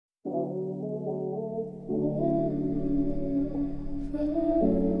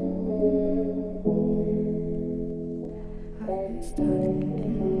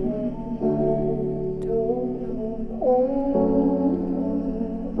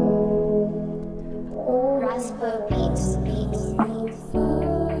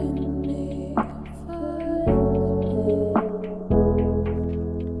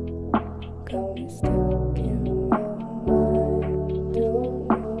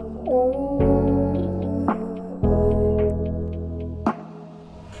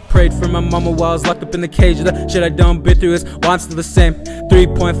Prayed for my mama while I was locked up in the cage. The shit I done been through is why I'm still the same.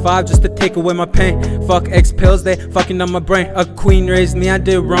 3.5 just to take away my pain. Fuck X pills, they fucking on my brain. A queen raised me, I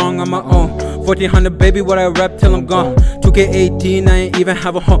did wrong on my own. 1400 baby, what I rap till I'm gone. 2K18, I ain't even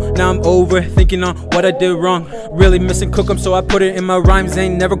have a home. Now I'm overthinking on what I did wrong. Really missing Cookum, so I put it in my rhymes.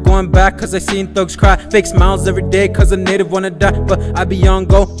 Ain't never going back, cause I seen thugs cry. Fake smiles every day, cause a native wanna die. But I be on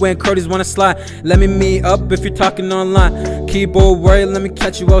go when Curdy's wanna slide. Let me meet up if you're talking online. Keyboard warrior, let me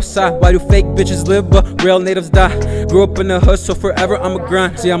catch you outside. Why do fake bitches live but real natives die? Grew up in the hood, so forever I'ma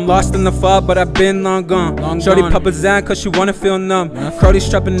grind. See, I'm lost in the fog, but I've been long gone. Shorty Papa Zan, cause she wanna feel numb. Crowdy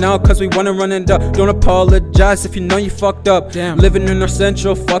strapping out, cause we wanna run and duck. Don't apologize if you know you fucked up. Damn. Living in North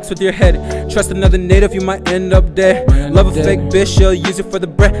Central fucks with your head. Trust another native, you might end up dead. Love a fake bitch, she'll use it for the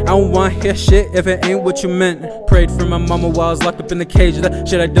bread. I don't wanna hear shit if it ain't what you meant. Prayed for my mama while I was locked up in the cage. The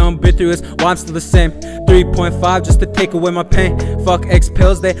shit I done been through is why I'm still the same. 3.5 just to take away my pain. Fuck X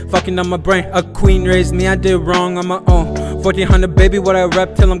pills, they fucking on my brain. A queen raised me, I did wrong on my own. 1400 baby, what I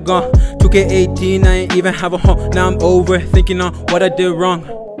rap till I'm gone. 2K18, I ain't even have a home. Now I'm overthinking on what I did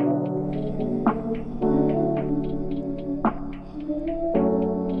wrong.